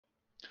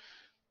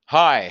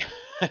Hi,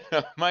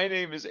 my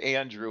name is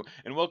Andrew,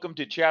 and welcome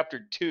to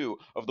Chapter 2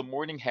 of the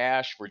Morning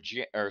Hash for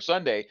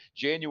Sunday,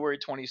 January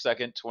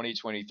 22nd,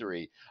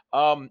 2023.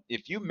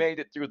 If you made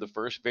it through the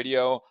first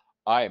video,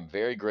 I am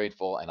very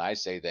grateful and I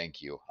say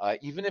thank you.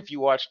 Even if you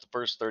watched the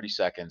first 30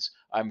 seconds,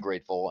 I'm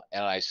grateful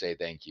and I say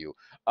thank you.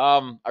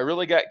 I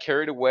really got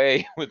carried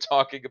away with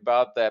talking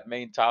about that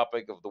main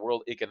topic of the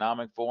World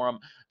Economic Forum,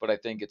 but I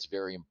think it's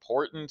very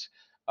important.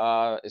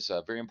 It's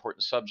a very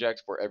important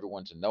subject for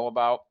everyone to know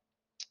about.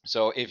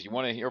 So if you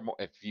want to hear more,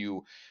 if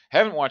you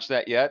haven't watched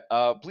that yet,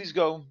 please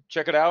go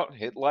check it out.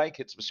 Hit like,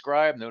 hit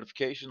subscribe,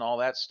 notification, all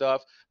that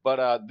stuff.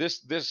 But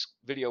this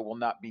video will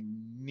not be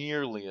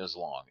nearly as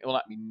long. It will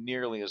not be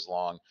nearly as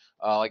long.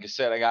 Like I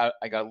said, I got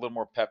a little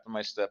more pep in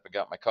my step. I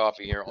got my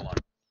coffee here. Hold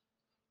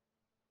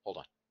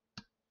on.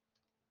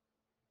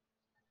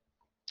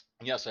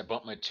 Yes, I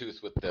bumped my tooth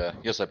with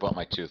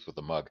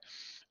the mug.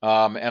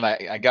 And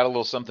I got a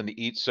little something to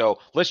eat. So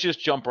let's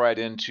just jump right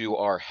into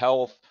our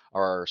health,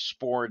 our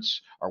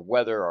sports, our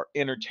weather, our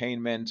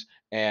entertainment,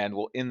 and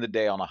we'll end the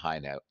day on a high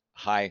note.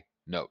 High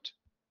note.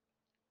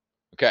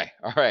 Okay.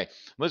 All right.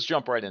 Let's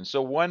jump right in.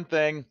 So one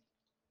thing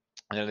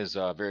that is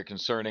very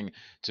concerning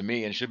to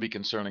me and should be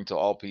concerning to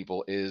all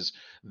people is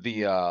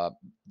the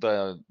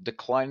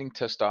declining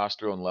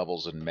testosterone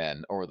levels in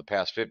men over the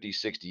past 50,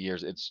 60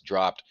 years. It's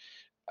dropped.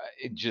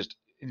 It just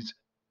it's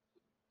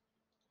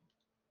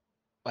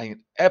like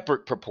an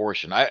epic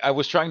proportion. I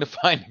was trying to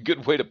find a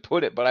good way to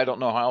put it, but I don't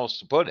know how else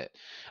to put it.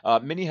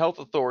 Many health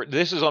authority.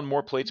 This is on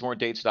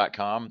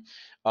moreplates.moredates.com.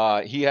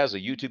 He has a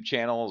YouTube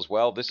channel as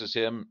well. This is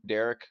him,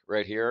 Derek,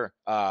 right here.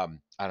 I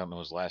don't know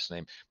his last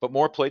name, but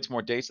More Plates,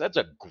 More Dates. That's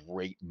a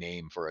great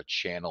name for a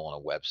channel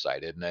and a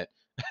website, isn't it?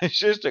 It's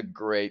just a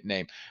great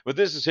name. But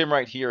this is him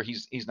right here.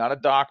 He's not a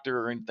doctor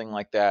or anything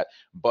like that,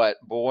 but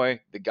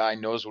boy, the guy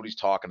knows what he's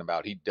talking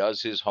about. He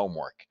does his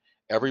homework.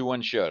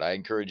 Everyone should. I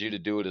encourage you to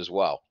do it as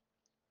well.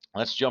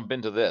 Let's jump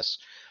into this.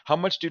 How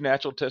much do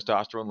natural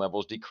testosterone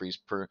levels decrease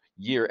per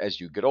year as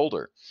you get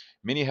older?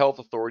 Many health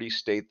authorities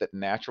state that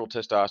natural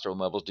testosterone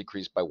levels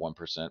decrease by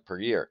 1% per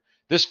year.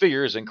 This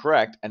figure is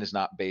incorrect and is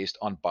not based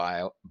on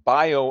bioavailable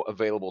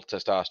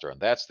testosterone.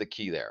 That's the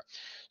key there.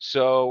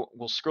 So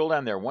we'll scroll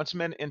down there. Once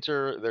men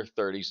enter their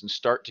 30s and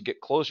start to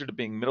get closer to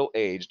being middle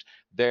aged,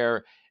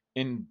 their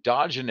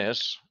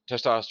endogenous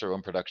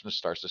testosterone production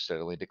starts to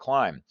steadily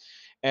decline.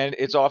 And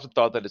it's often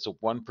thought that it's a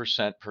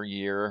 1% per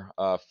year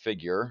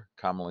figure,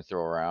 commonly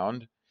thrown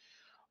around.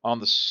 On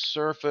the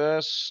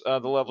surface, the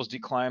levels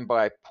decline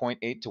by zero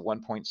point 0.8 to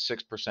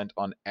 1.6%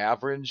 on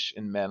average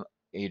in men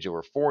age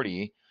over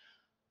 40,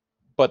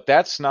 but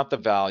that's not the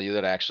value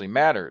that actually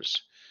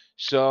matters.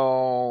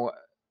 So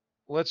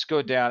let's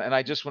go down, and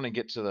I just want to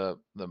get to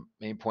the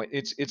main point.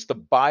 It's the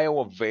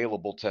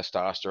bioavailable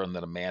testosterone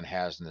that a man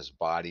has in his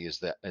body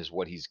is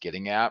what he's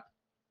getting at.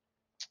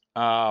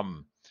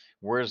 Um,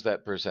 where's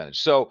that percentage?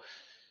 So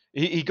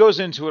he goes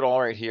into it all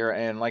right here,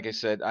 and like I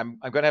said, I'm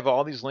gonna have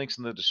all these links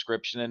in the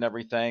description and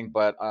everything,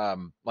 but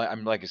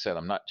like I said,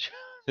 I'm not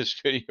this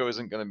video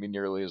isn't gonna be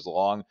nearly as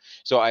long,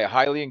 so I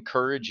highly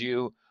encourage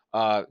you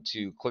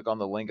to click on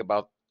the link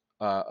about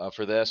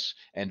for this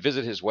and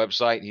visit his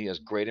website. He has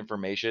great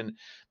information,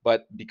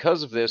 but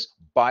because of this,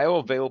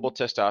 bioavailable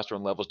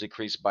testosterone levels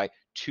decrease by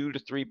 2 to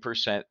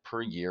 3%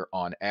 per year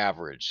on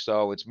average.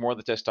 So it's more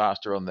the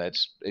testosterone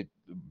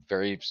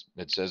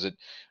it says it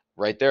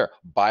right there,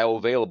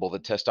 bioavailable, the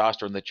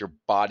testosterone that your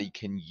body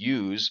can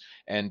use.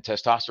 And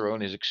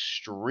testosterone is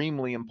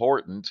extremely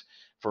important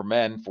for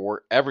men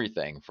for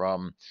everything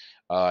from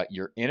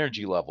your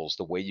energy levels,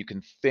 the way you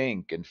can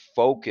think and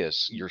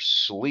focus, your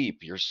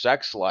sleep, your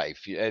sex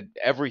life,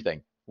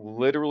 everything.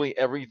 Literally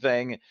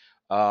everything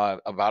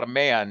about a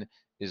man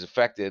is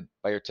affected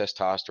by your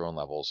testosterone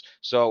levels.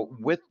 So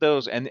with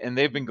those, and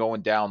they've been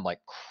going down like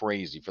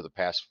crazy for the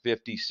past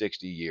 50,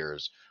 60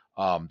 years.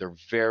 They're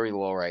very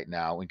low right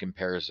now in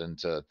comparison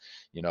to,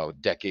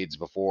 decades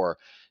before.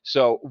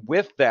 So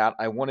with that,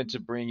 I wanted to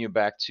bring you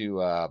back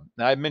to,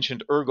 I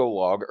mentioned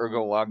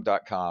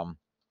ergolog.com.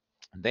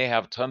 They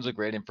have tons of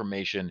great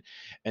information,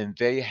 and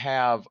they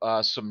have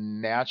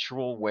some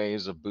natural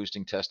ways of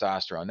boosting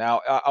testosterone.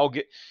 Now, I'll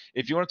get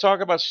if you want to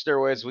talk about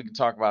steroids, we can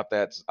talk about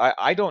that.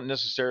 I don't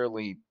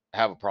necessarily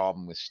have a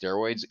problem with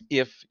steroids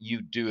if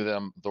you do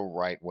them the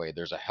right way.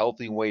 There's a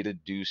healthy way to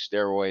do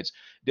steroids,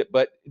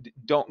 but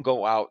don't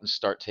go out and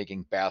start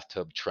taking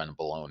bathtub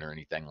trenbolone or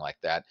anything like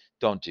that.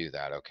 Don't do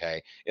that,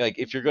 okay? Like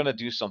if you're going to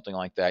do something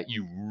like that,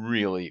 you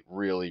really,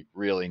 really,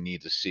 really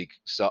need to seek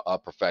a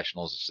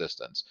professional's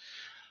assistance.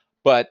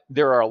 But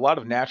there are a lot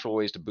of natural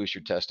ways to boost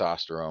your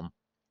testosterone.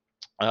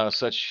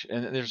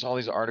 And there's all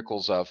these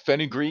articles.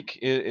 Fenugreek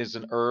is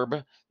an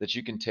herb that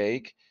you can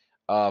take.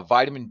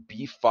 Vitamin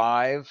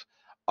B5,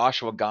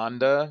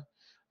 ashwagandha,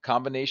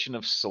 combination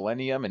of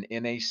selenium and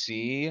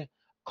NAC,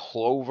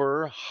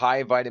 clover,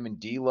 high vitamin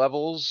D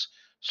levels,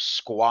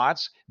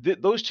 squats.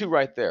 Those two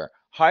right there.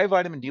 High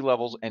vitamin D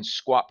levels and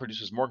squat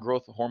produces more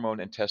growth hormone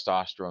and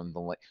testosterone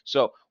than.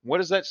 So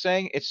what is that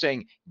saying? It's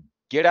saying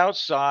get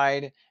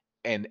outside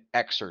and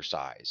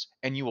exercise,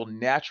 and you will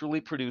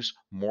naturally produce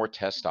more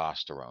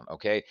testosterone.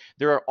 Okay.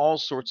 There are all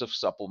sorts of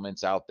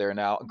supplements out there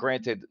now.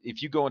 Granted,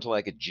 if you go into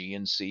like a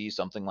GNC,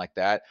 something like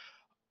that,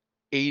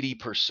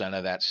 80%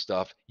 of that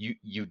stuff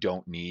you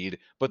don't need,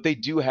 but they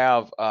do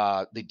have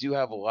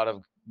a lot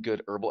of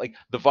good herbal, like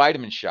the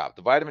Vitamin Shop.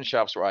 The Vitamin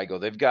Shops where I go,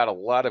 they've got a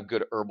lot of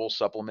good herbal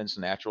supplements,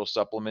 natural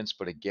supplements,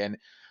 but again,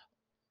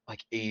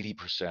 like 80%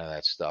 of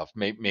that stuff,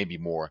 maybe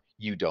more,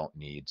 you don't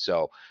need.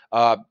 So,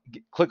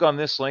 click on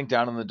this link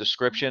down in the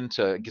description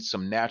to get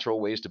some natural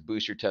ways to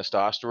boost your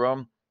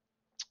testosterone.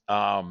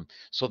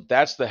 So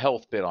that's the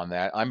health bit on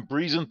that. I'm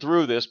breezing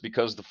through this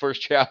because the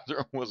first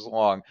chapter was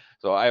long,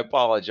 so I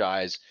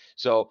apologize.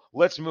 So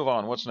let's move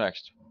on. What's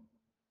next?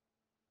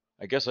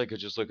 I guess I could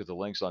just look at the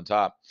links on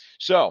top.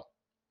 So,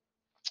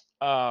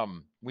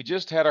 we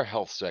just had our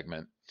health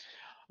segment.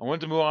 I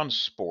wanted to move on to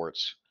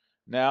sports.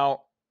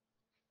 Now,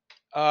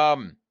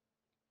 um,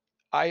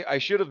 I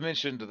should have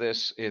mentioned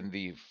this in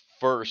the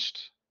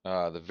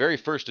very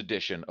first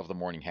edition of the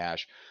Morning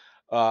Hash.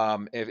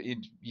 If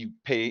you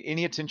pay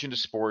any attention to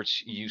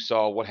sports, you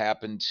saw what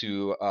happened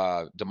to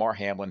Damar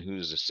Hamlin,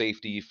 who's a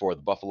safety for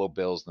the Buffalo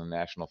Bills in the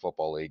National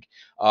Football League.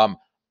 Um,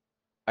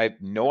 I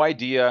have no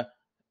idea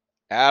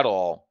at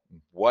all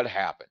what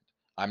happened.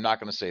 I'm not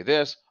going to say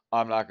this.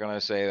 I'm not going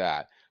to say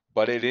that.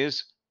 But it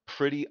is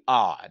pretty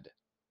odd,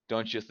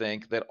 don't you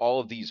think, that all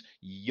of these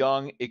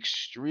young,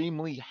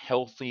 extremely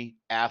healthy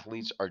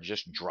athletes are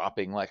just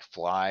dropping like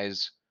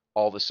flies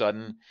all of a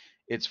sudden?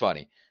 It's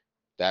funny.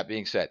 That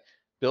being said,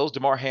 Bills'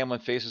 Damar Hamlin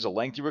faces a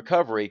lengthy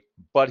recovery,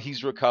 but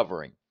he's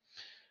recovering.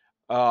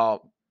 Uh,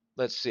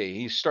 let's see.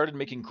 He started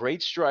making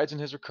great strides in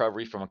his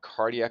recovery from a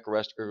cardiac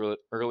arrest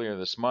earlier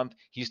this month.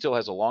 He still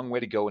has a long way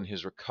to go in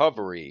his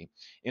recovery.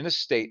 In a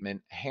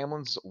statement,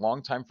 Hamlin's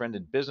longtime friend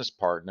and business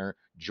partner,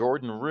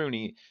 Jordan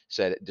Rooney,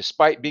 said,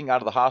 despite being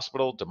out of the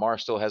hospital, Damar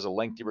still has a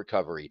lengthy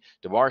recovery.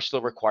 Damar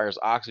still requires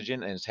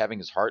oxygen and is having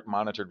his heart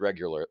monitored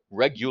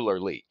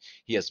regularly.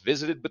 He has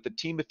visited with the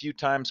team a few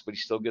times, but he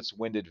still gets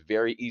winded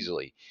very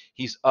easily.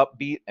 He's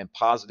upbeat and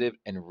positive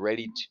and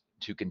ready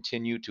to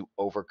continue to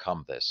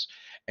overcome this.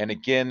 And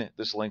again,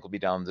 this link will be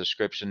down in the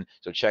description,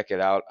 so check it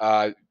out.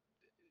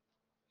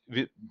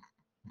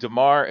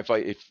 Damar, if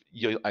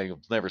you I'll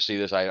never see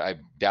this, I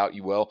doubt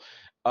you will.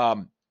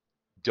 Um,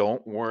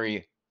 don't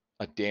worry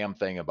a damn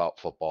thing about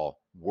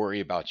football. Worry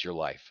about your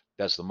life.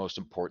 That's the most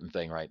important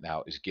thing right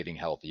now is getting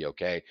healthy.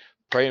 Okay,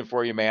 praying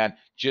for you, man.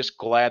 Just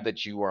glad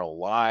that you are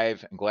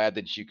alive and glad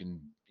that you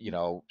can,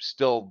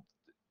 still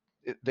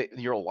that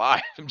you're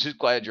alive. I'm just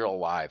glad you're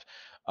alive.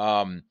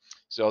 Um,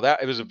 so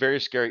that it was a very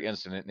scary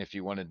incident. And if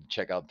you wanted to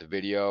check out the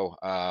video,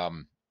 I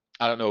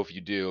don't know if you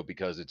do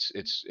because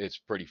it's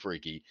pretty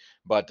freaky.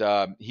 But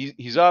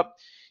he's up.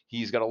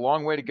 He's got a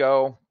long way to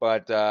go,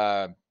 but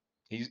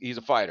he's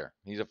a fighter.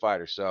 He's a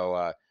fighter.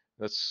 So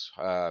let's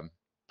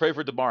pray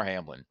for Damar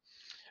Hamlin.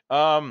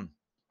 Um,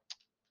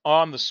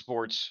 on the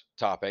sports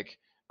topic,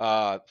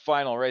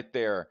 final right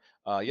there.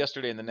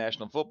 Yesterday in the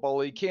National Football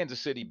League,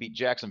 Kansas City beat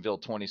Jacksonville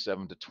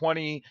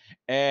 27-20,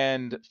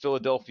 and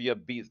Philadelphia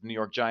beat the New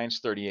York Giants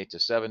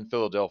 38-7.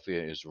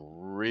 Philadelphia is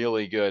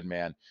really good,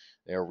 man.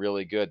 They're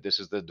really good. This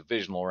is the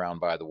divisional round,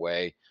 by the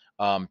way.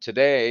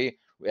 Today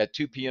at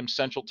 2 p.m.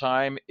 Central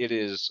Time, it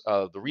is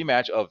the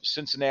rematch of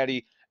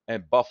Cincinnati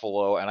and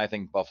Buffalo, and I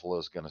think Buffalo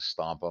is going to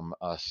stomp them.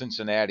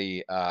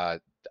 Cincinnati,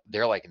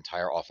 their like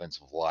entire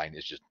offensive line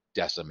is just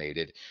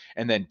decimated.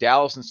 And then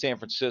Dallas and San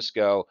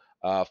Francisco,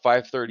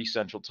 5:30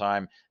 Central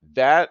Time.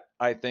 That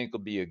I think will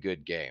be a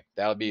good game.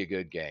 That'll be a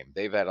good game.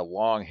 They've had a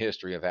long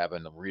history of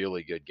having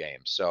really good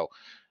games. So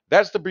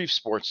that's the brief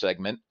sports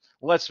segment.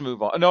 Let's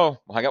move on. No,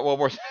 I got one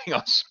more thing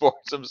on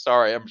sports. I'm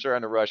sorry. I'm sure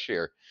in a rush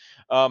here.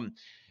 Um,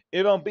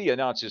 MLB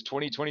announces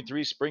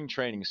 2023 spring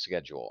training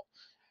schedule.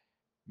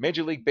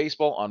 Major League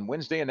Baseball on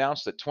Wednesday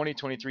announced that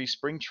 2023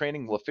 spring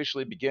training will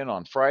officially begin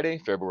on Friday,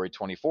 February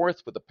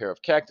 24th, with a pair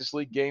of Cactus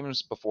League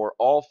games before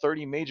all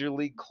 30 Major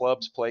League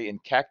clubs play in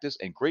Cactus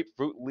and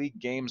Grapefruit League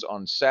games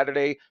on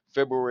Saturday,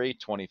 February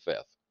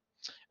 25th.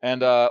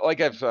 And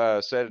like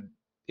I've said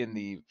in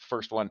the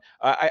first one,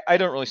 I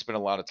don't really spend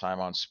a lot of time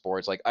on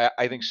sports. Like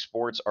I think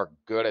sports are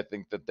good. I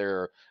think that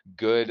they're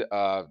good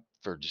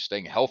for just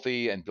staying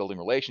healthy and building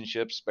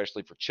relationships,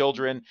 especially for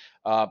children.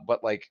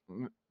 But like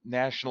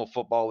National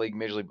Football League,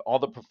 Major League, all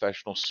the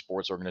professional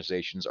sports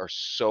organizations are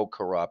so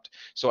corrupt.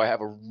 So I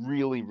have a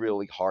really,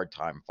 really hard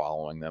time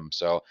following them.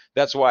 So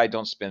that's why I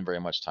don't spend very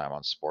much time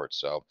on sports.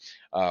 So,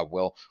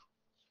 Will,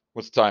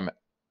 what's the time?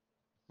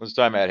 What's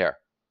the time at here?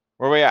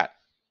 Where are we at?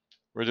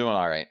 We're doing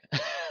all right.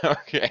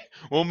 Okay,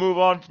 we'll move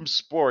on from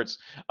sports.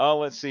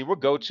 Let's see. We'll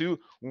go to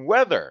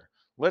weather.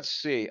 Let's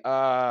see.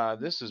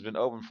 This has been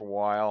open for a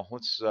while.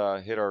 Let's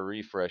hit our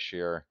refresh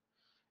here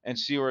and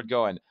see where it's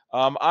going.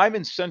 I'm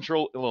in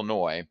central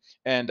Illinois,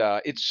 and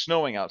it's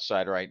snowing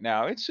outside right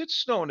now. It's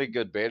snowing a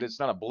good bit. It's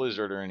not a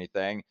blizzard or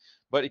anything,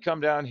 but you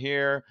come down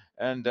here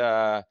and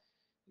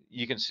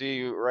you can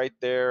see right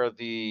there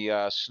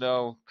the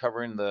snow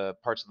covering the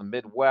parts of the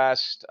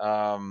Midwest.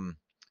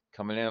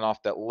 coming in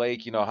off that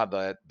lake. You know how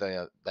that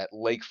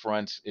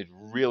lakefront, it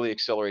really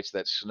accelerates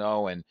that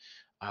snow. And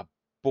uh,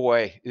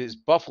 boy, is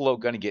Buffalo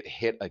going to get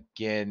hit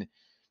again?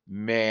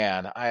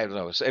 Man, I don't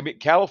know. So, I mean,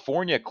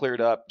 California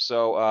cleared up,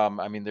 so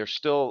I mean, they're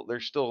still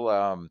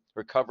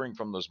recovering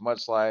from those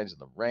mudslides and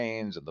the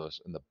rains and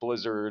the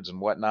blizzards and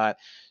whatnot.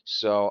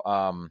 So,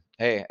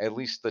 hey, at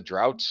least the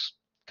drought's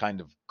kind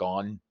of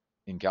gone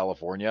in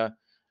California.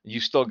 You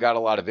still got a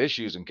lot of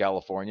issues in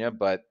California,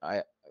 but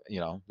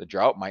the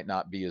drought might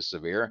not be as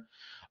severe.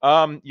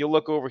 You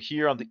look over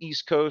here on the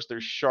East Coast,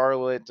 there's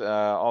Charlotte,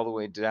 all the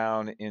way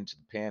down into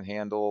the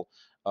Panhandle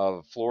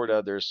of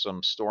Florida. There's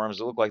some storms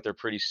that look like they're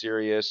pretty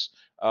serious.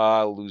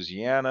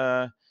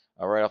 Louisiana,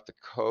 right off the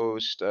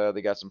coast,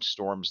 they got some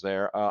storms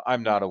there.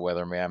 I'm not a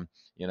weatherman.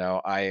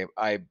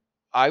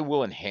 I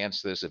will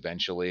enhance this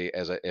eventually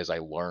as I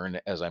learn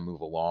as I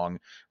move along.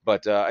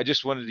 But I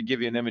just wanted to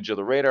give you an image of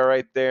the radar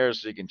right there,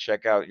 so you can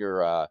check out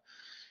your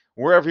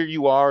wherever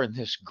you are in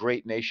this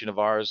great nation of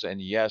ours.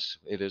 And yes,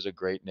 it is a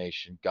great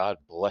nation. God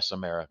bless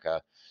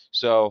America.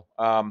 So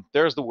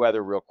there's the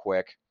weather, real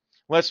quick.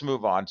 Let's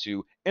move on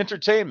to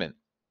entertainment.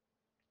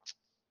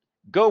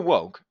 Go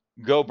woke,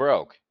 go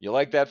broke. You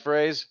like that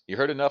phrase? You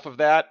heard enough of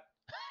that?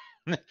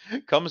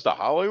 Comes to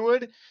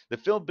Hollywood? The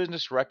film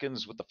business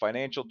reckons with the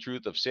financial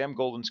truth of Sam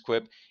Golden's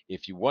quip,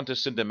 if you want to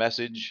send a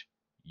message,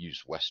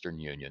 use Western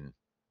Union.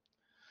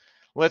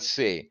 Let's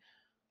see.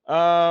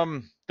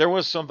 There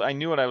was something I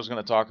knew what I was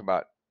going to talk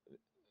about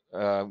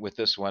with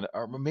this one,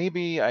 or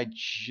maybe I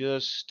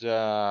just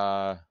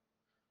what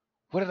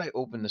did I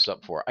open this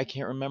up for? I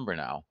can't remember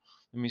now.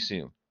 Let me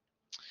see.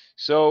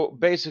 So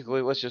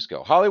basically, let's just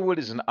go. Hollywood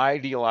is an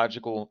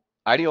ideologically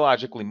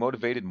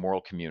motivated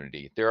moral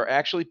community. There are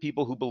actually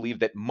people who believe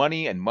that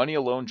money and money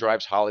alone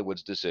drives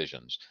Hollywood's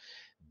decisions.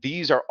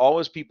 These are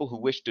always people who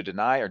wish to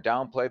deny or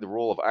downplay the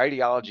role of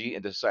ideology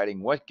in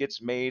deciding what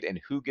gets made and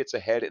who gets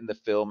ahead in the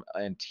film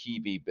and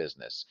TV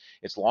business.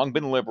 It's long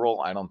been liberal.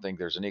 I don't think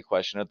there's any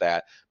question of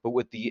that. But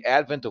with the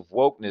advent of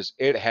wokeness,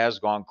 it has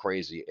gone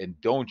crazy.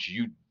 And don't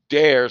you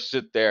dare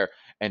sit there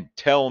and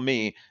tell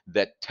me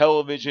that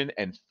television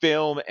and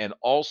film and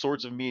all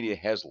sorts of media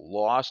has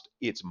lost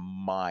its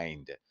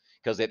mind,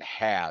 because it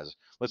has.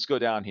 Let's go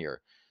down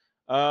here.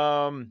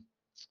 Um,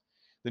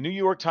 the New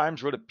York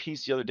Times wrote a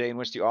piece the other day in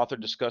which the author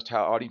discussed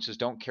how audiences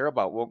don't care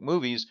about woke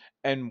movies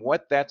and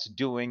what that's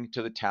doing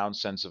to the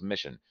town's sense of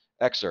mission.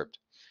 Excerpt.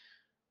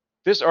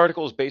 This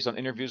article is based on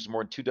interviews with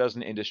more than 2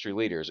 dozen industry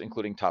leaders,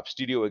 including top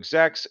studio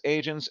execs,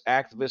 agents,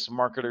 activists,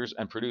 marketers,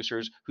 and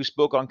producers, who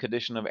spoke on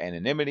condition of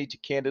anonymity to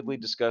candidly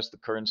discuss the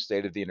current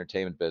state of the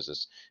entertainment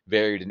business,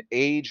 varied in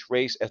age,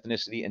 race,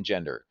 ethnicity, and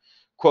gender.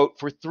 Quote,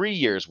 for 3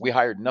 years, we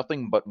hired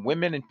nothing but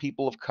women and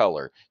people of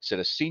color, said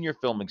a senior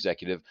film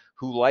executive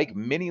who, like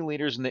many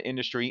leaders in the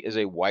industry, is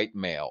a white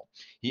male.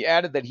 He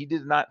added that he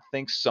did not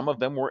think some of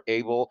them were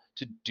able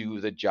to do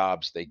the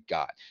jobs they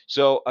got.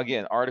 So,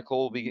 again, article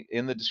will be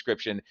in the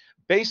description.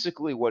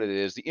 Basically what it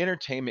is, the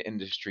entertainment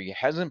industry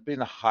hasn't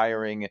been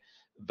hiring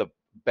the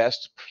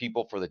best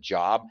people for the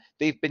job.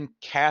 They've been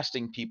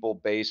casting people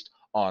based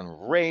on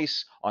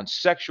race, on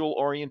sexual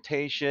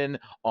orientation,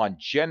 on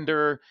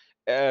gender.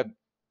 uh,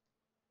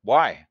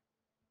 why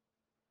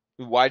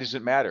why does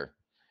it matter?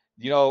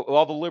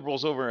 All the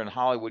liberals over in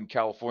Hollywood and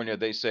California,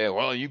 they say,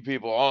 well, you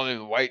people, all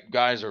the white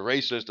guys are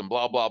racist and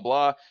blah, blah,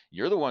 blah.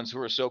 You're the ones who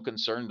are so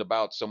concerned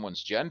about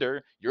someone's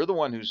gender. You're the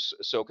one who's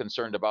so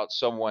concerned about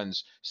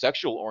someone's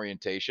sexual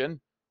orientation.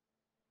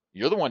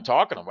 You're the one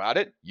talking about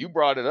it. You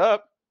brought it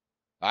up.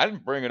 I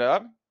didn't bring it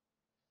up.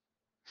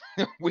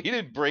 We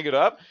didn't bring it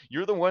up.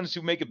 You're the ones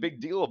who make a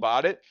big deal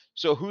about it.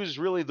 So who's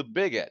really the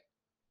bigot?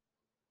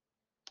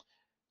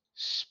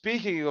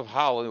 Speaking of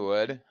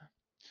Hollywood,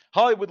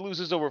 Hollywood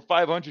loses over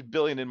 500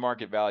 billion in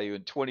market value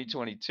in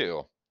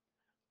 2022.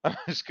 I'm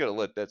just going to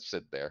let that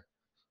sit there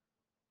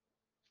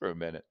for a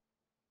minute.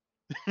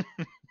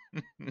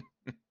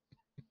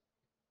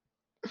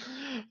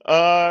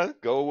 Go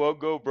woke,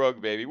 go broke,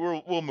 baby.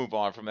 We'll move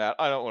on from that.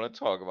 I don't want to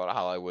talk about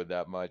Hollywood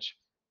that much.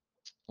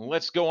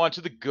 Let's go on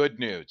to the good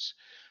news.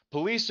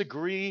 Police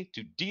agree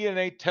to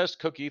DNA test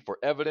cookie for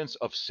evidence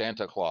of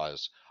Santa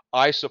Claus.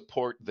 I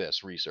support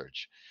this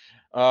research.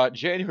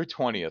 January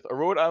 20th, a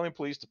Rhode Island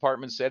Police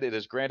Department said it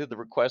has granted the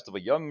request of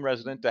a young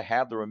resident to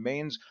have the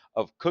remains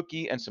of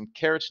Cookie and some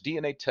carrots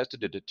DNA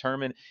tested to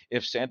determine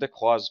if Santa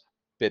Claus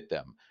bit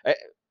them.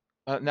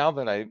 Now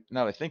that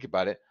I think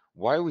about it,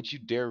 why would you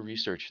dare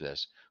research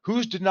this?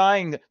 Who's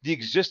denying the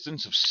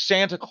existence of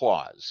Santa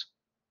Claus?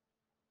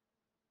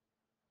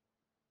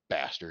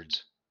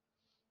 Bastards.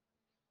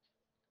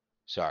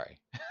 Sorry.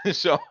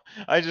 So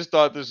I just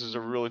thought this is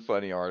a really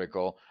funny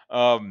article.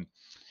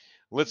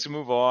 Let's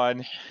move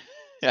on.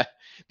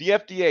 The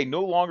FDA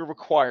no longer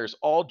requires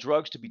all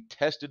drugs to be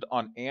tested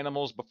on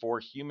animals before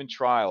human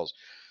trials.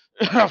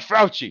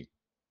 Fauci.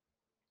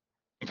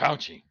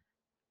 Fauci.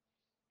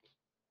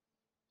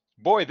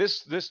 Boy,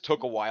 this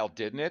took a while,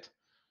 didn't it?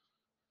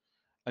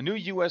 A new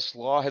U.S.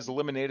 law has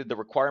eliminated the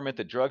requirement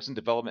that drugs in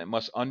development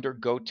must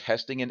undergo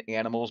testing in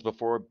animals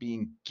before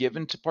being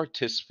given to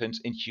participants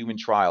in human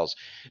trials.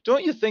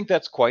 Don't you think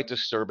that's quite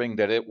disturbing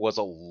that it was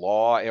a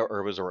law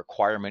or it was a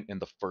requirement in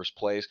the first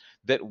place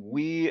that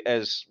we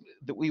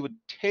would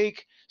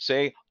take,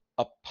 say,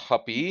 a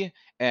puppy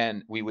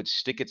and we would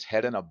stick its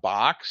head in a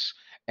box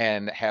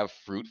and have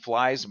fruit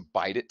flies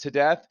bite it to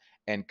death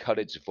and cut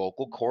its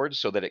vocal cords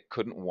so that it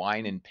couldn't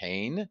whine in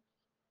pain?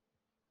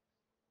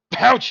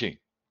 Pouchy.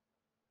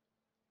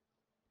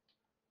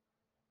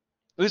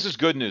 This is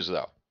good news,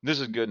 though. This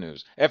is good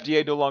news.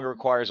 FDA no longer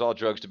requires all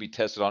drugs to be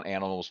tested on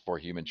animals for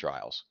human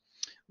trials.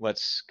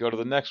 Let's go to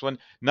the next one.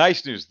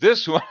 Nice news.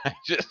 This one, I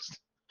just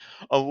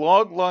a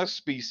long lost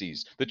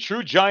species. The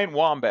true giant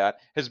wombat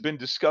has been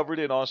discovered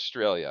in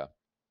Australia.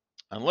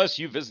 Unless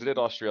you visited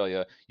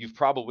Australia, you've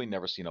probably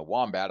never seen a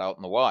wombat out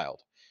in the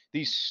wild.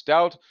 These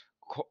stout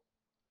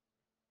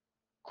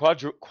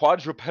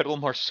quadrupedal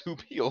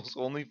marsupials,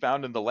 only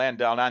found in the land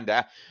down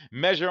under,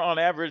 measure on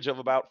average of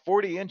about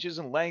 40 inches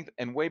in length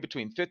and weigh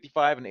between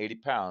 55 and 80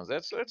 pounds.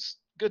 That's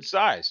good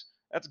size.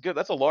 That's good.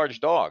 That's a large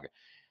dog.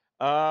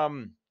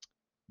 Um,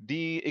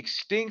 the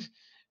extinct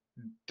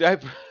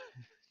dip,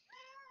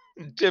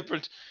 dip,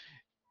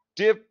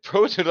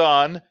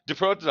 Diprotodon,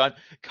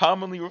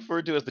 commonly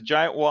referred to as the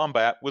giant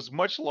wombat, was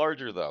much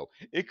larger though.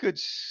 It could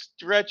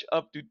stretch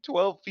up to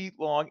 12 feet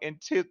long and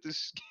tip the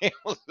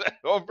scales at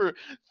over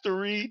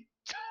 3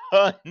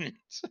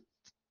 tons.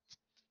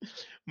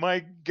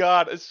 My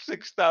God, a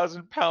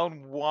 6,000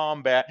 pound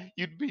wombat.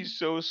 You'd be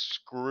so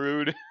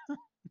screwed.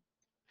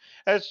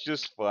 That's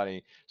just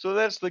funny. So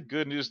that's the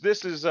good news.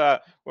 This is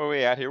where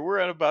we at here. We're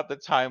at about the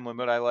time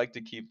limit I like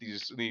to keep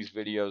these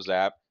videos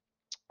at.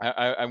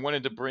 I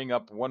wanted to bring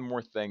up one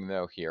more thing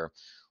though here.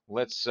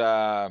 Let's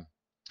I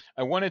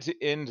wanted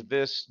to end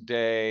this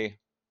day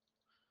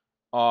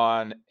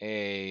on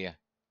a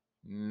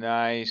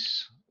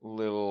nice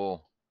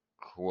little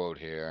quote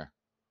here.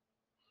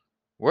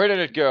 Where did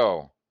it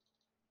go?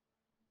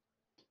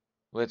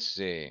 Let's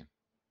see.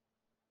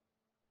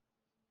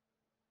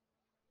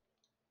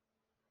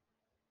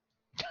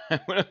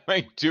 What am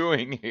I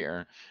doing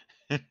here?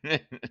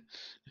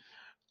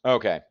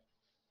 Okay.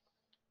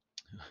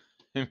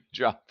 Let me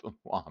drop the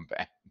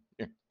wombat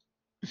here.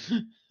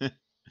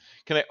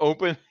 Can I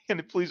open? Can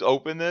I please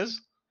open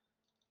this?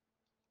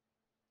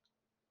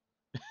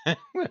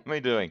 What am I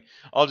doing?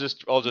 I'll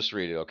just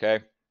read it,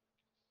 okay?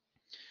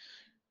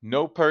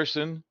 No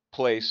person,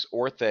 place,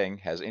 or thing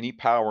has any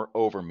power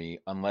over me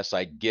unless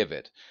I give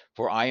it,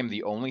 for I am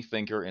the only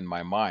thinker in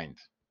my mind.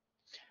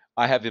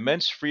 I have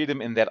immense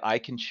freedom in that I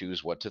can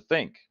choose what to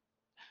think.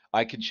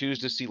 I can choose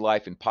to see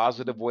life in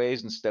positive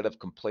ways instead of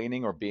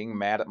complaining or being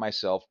mad at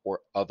myself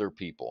or other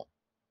people.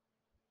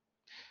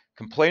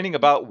 Complaining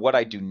about what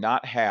I do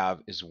not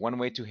have is one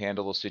way to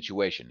handle a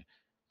situation,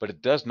 but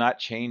it does not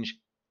change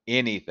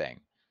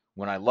anything.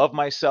 When I love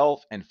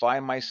myself and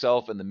find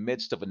myself in the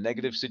midst of a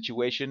negative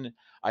situation,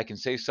 I can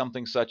say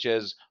something such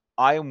as,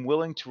 I am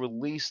willing to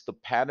release the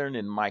pattern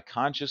in my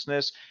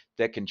consciousness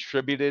that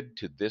contributed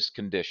to this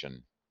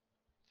condition.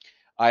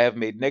 I have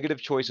made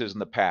negative choices in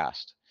the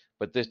past,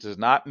 but this does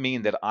not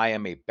mean that I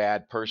am a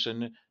bad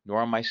person,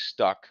 nor am I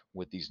stuck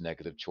with these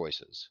negative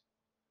choices.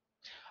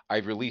 I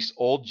release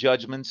old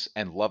judgments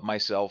and love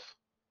myself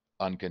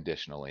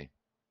unconditionally.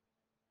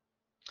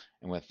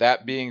 And with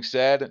that being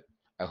said,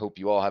 I hope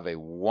you all have a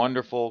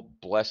wonderful,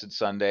 blessed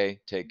Sunday.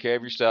 Take care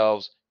of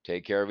yourselves,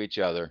 take care of each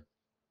other.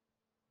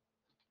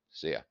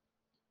 See ya.